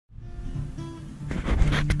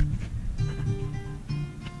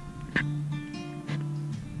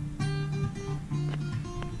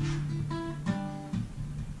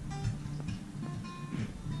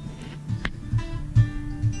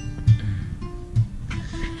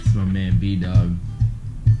my man B-Dog.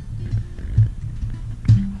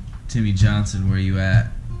 Timmy Johnson, where you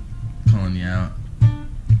at? Calling you out.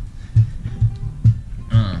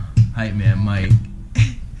 Hype man Mike.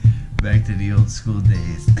 Back to the old school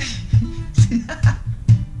days.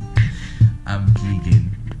 I'm geeking.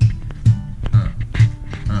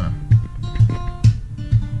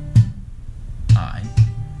 I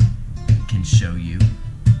can show you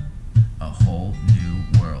a whole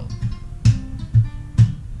new world.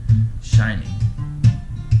 Shining,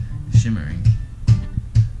 shimmering,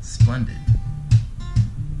 splendid.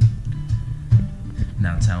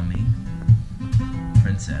 Now tell me,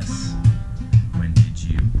 princess, when did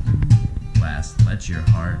you last let your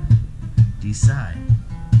heart decide?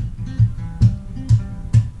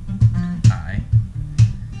 I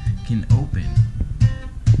can open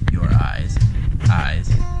your eyes,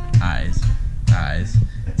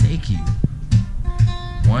 take you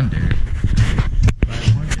wonder by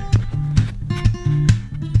wonder.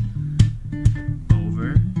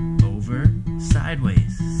 Over,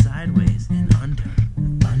 sideways, and under.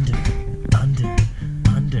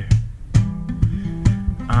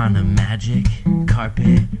 On a magic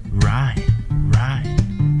carpet ride.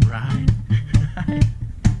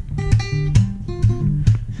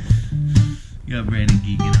 You got Brandon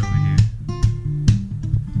geeking over here.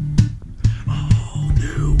 A whole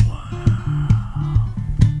new world.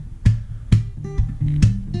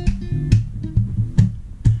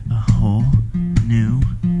 A whole new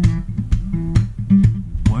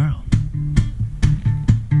world.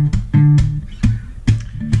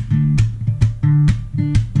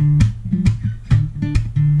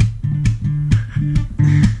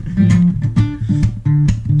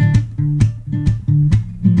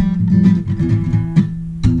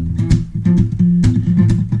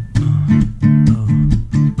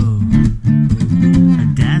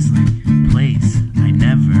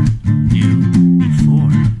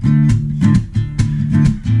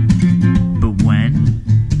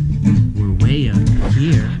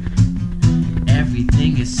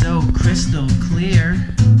 Everything is so crystal clear.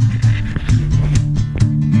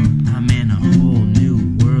 I'm in a whole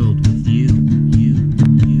new world with you.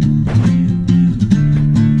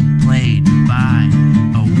 Played by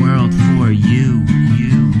a world for you.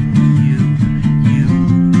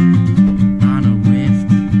 On a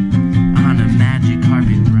rift, on a magic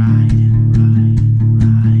carpet ride.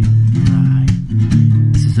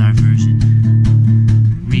 This is our version.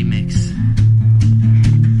 Remix.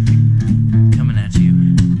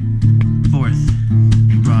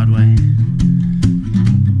 Broadway.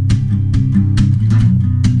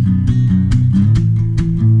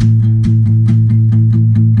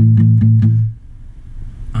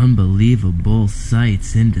 Unbelievable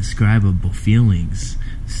sights, indescribable feelings,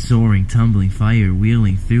 soaring, tumbling, fire,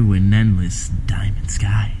 wheeling through an endless diamond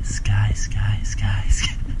sky.